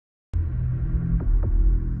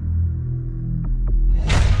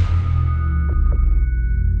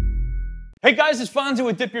Hey guys, it's Fonzie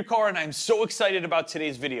with Dip Your Car, and I'm so excited about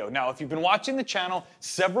today's video. Now, if you've been watching the channel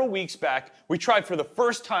several weeks back, we tried for the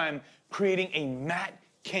first time creating a matte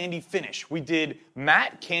candy finish. We did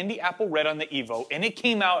matte candy apple red on the Evo, and it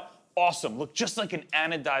came out awesome. Looked just like an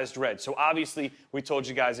anodized red. So obviously, we told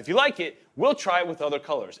you guys, if you like it, we'll try it with other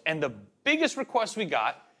colors. And the biggest request we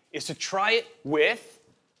got is to try it with,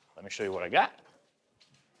 let me show you what I got,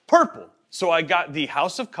 purple. So I got the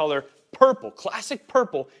House of Color purple, classic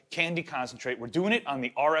purple candy concentrate. We're doing it on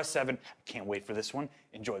the RS7. Can't wait for this one.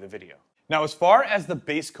 Enjoy the video. Now, as far as the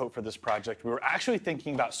base coat for this project, we were actually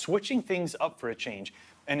thinking about switching things up for a change.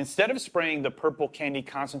 And instead of spraying the purple candy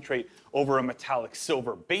concentrate over a metallic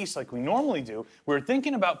silver base like we normally do, we were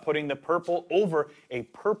thinking about putting the purple over a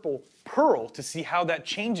purple pearl to see how that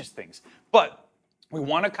changes things. But we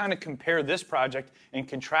want to kind of compare this project and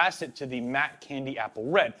contrast it to the matte candy apple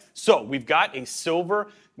red. So we've got a silver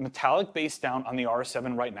metallic base down on the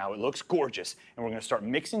RS7 right now. It looks gorgeous. And we're going to start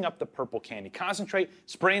mixing up the purple candy concentrate,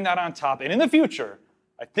 spraying that on top. And in the future,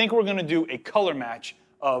 I think we're going to do a color match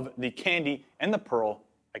of the candy and the pearl.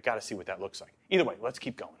 I got to see what that looks like. Either way, let's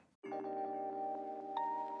keep going.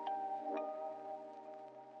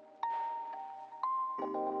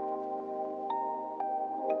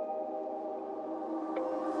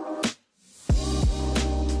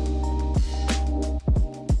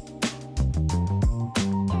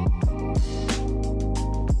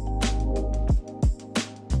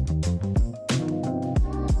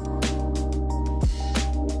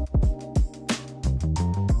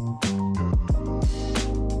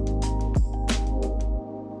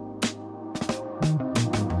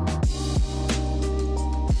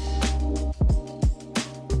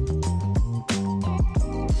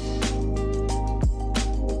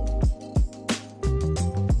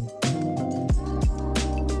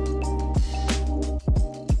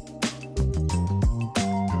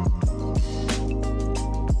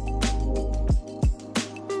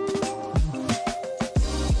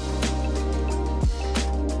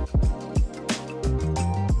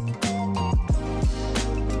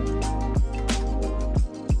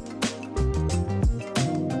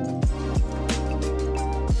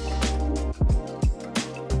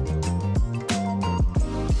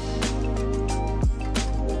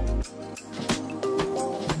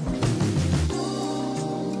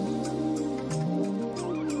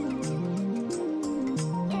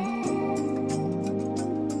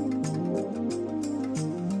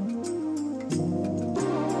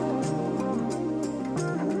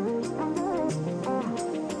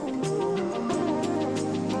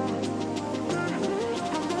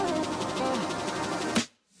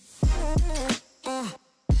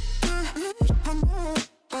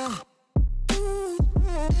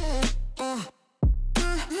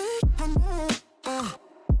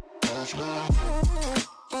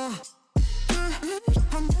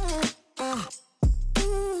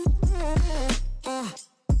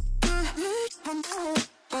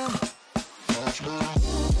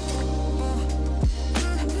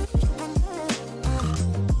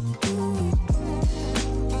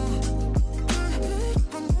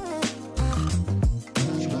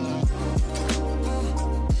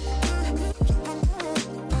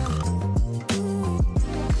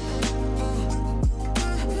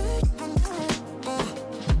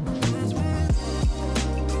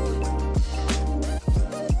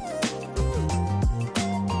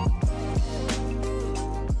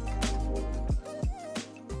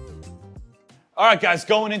 All right, guys,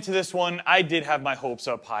 going into this one, I did have my hopes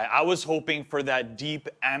up high. I was hoping for that deep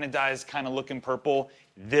anodized kind of looking purple.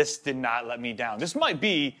 This did not let me down. This might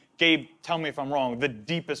be, Gabe, tell me if I'm wrong, the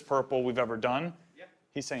deepest purple we've ever done. Yeah.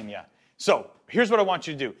 He's saying yeah. So here's what I want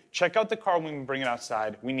you to do. Check out the car when we bring it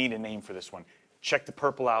outside. We need a name for this one. Check the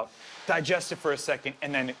purple out, digest it for a second,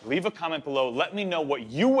 and then leave a comment below. Let me know what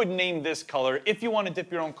you would name this color. If you want to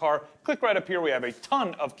dip your own car, click right up here. We have a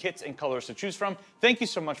ton of kits and colors to choose from. Thank you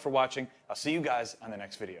so much for watching. I'll see you guys on the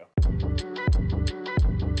next video.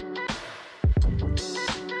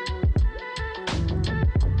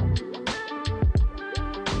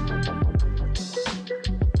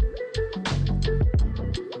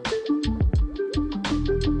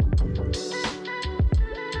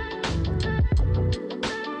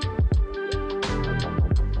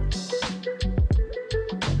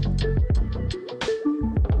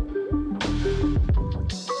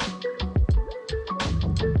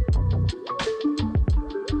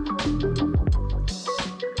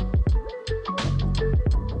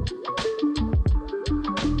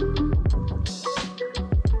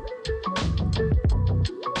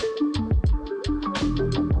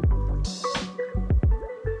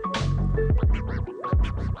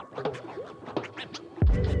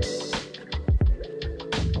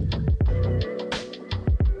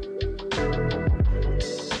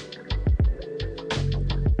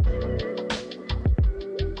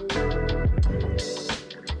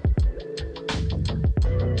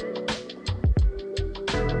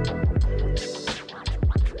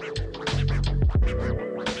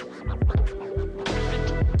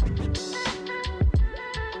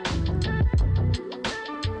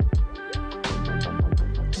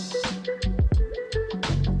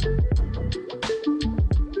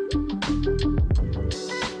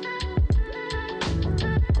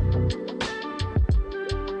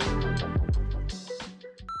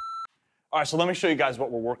 All right, so let me show you guys what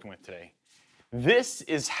we're working with today. This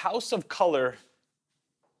is House of Color.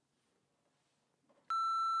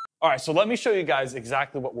 All right, so let me show you guys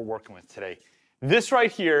exactly what we're working with today. This right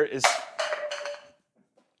here is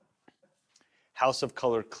House of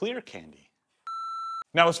Color Clear Candy.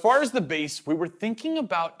 Now, as far as the base, we were thinking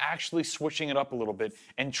about actually switching it up a little bit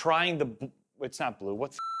and trying it's not blue,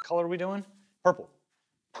 what color are we doing? Purple.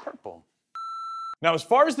 Purple. Now, as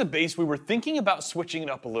far as the base, we were thinking about switching it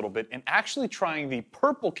up a little bit and actually trying the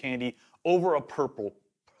purple candy over a purple.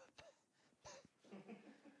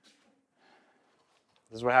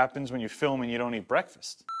 This is what happens when you film and you don't eat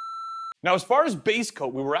breakfast. Now, as far as base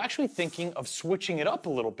coat, we were actually thinking of switching it up a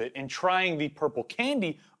little bit and trying the purple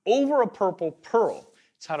candy over a purple pearl.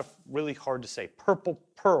 It's really hard to say. Purple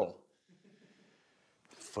pearl.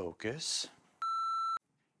 Focus.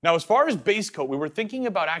 Now, as far as base coat, we were thinking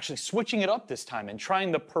about actually switching it up this time and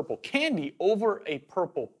trying the purple candy over a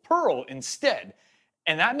purple pearl instead.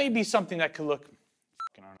 And that may be something that could look,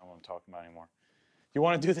 I don't know what I'm talking about anymore. You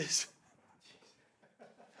want to do this?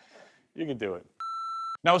 You can do it.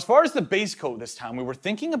 Now, as far as the base coat this time, we were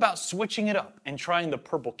thinking about switching it up and trying the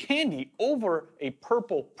purple candy over a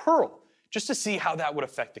purple pearl, just to see how that would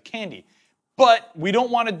affect the candy. But we don't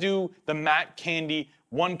want to do the matte candy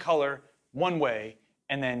one color, one way,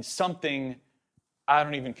 and then something, I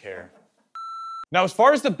don't even care. Now, as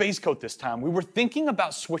far as the base coat this time, we were thinking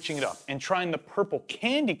about switching it up and trying the purple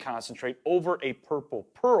candy concentrate over a purple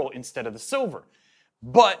pearl instead of the silver.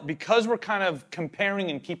 But because we're kind of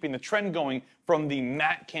comparing and keeping the trend going from the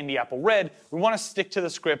matte candy apple red, we want to stick to the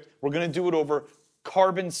script. We're going to do it over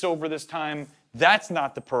carbon silver this time. That's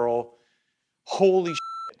not the pearl. Holy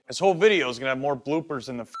shit. This whole video is going to have more bloopers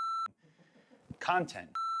than the content.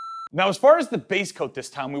 Now, as far as the base coat this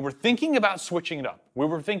time, we were thinking about switching it up. We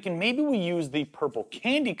were thinking maybe we use the purple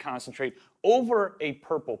candy concentrate over a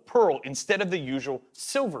purple pearl instead of the usual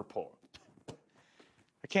silver pearl.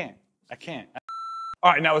 I can't.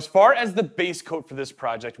 All right, now as far as the base coat for this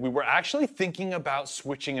project, we were actually thinking about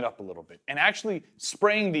switching it up a little bit and actually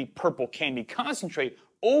spraying the purple candy concentrate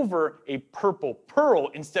over a purple pearl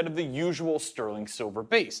instead of the usual sterling silver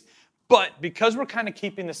base. But because we're kind of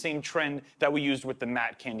keeping the same trend that we used with the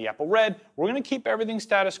matte candy apple red, we're going to keep everything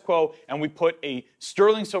status quo, and we put a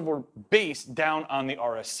sterling silver base down on the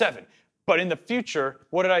RS7. But in the future,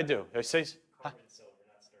 what did I do? Did I say? Huh?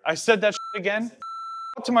 I said that shit again?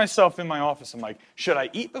 I thought to myself in my office, I'm like, should I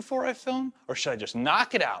eat before I film, or should I just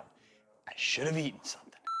knock it out? I should have eaten something.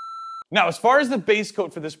 Now, as far as the base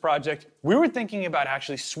coat for this project, we were thinking about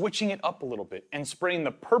actually switching it up a little bit and spraying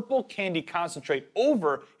the purple candy concentrate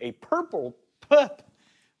over a purple.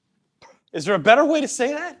 Is there a better way to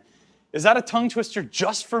say that? Is that a tongue twister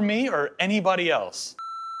just for me or anybody else?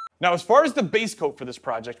 Now, as far as the base coat for this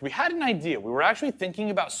project, we had an idea. We were actually thinking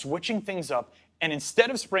about switching things up, and instead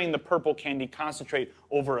of spraying the purple candy concentrate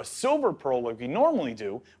over a silver pearl like we normally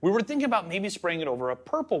do, we were thinking about maybe spraying it over a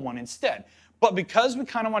purple one instead. But because we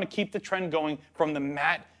kind of want to keep the trend going from the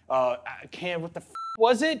matte,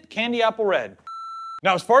 Candy apple red.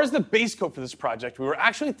 Now, as far as the base coat for this project, we were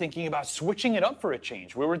actually thinking about switching it up for a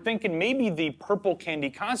change. We were thinking maybe the purple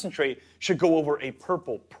candy concentrate should go over a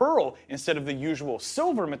purple pearl instead of the usual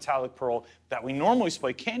silver metallic pearl that we normally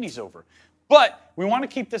spray candies over. But we want to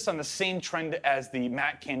keep this on the same trend as the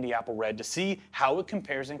matte candy apple red to see how it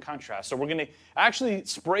compares in contrast. So we're going to actually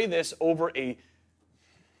spray this over a